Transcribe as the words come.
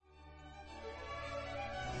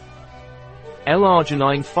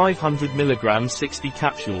L-Arginine 500 mg 60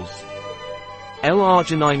 capsules.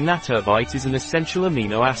 L-Arginine NATURBITE is an essential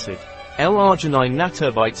amino acid. L-Arginine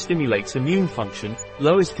NATURBITE stimulates immune function,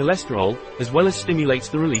 lowers cholesterol, as well as stimulates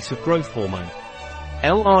the release of growth hormone.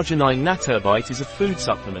 L-Arginine NATURBITE is a food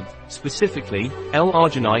supplement. Specifically,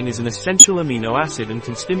 L-Arginine is an essential amino acid and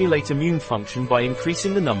can stimulate immune function by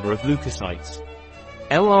increasing the number of leukocytes.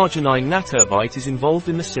 L-Arginine NATURBITE is involved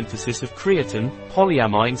in the synthesis of creatine,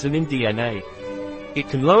 polyamines and in DNA. It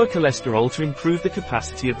can lower cholesterol to improve the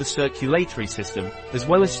capacity of the circulatory system, as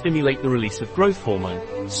well as stimulate the release of growth hormone,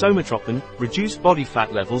 somatropin, reduce body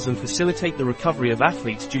fat levels and facilitate the recovery of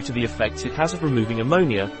athletes due to the effects it has of removing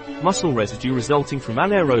ammonia, muscle residue resulting from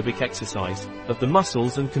anaerobic exercise, of the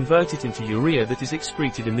muscles and convert it into urea that is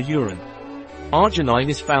excreted in the urine. Arginine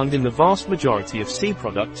is found in the vast majority of sea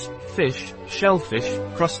products, fish, shellfish,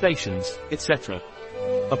 crustaceans, etc.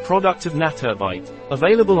 A product of NATURBITE.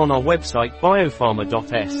 Available on our website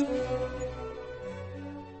biopharma.s.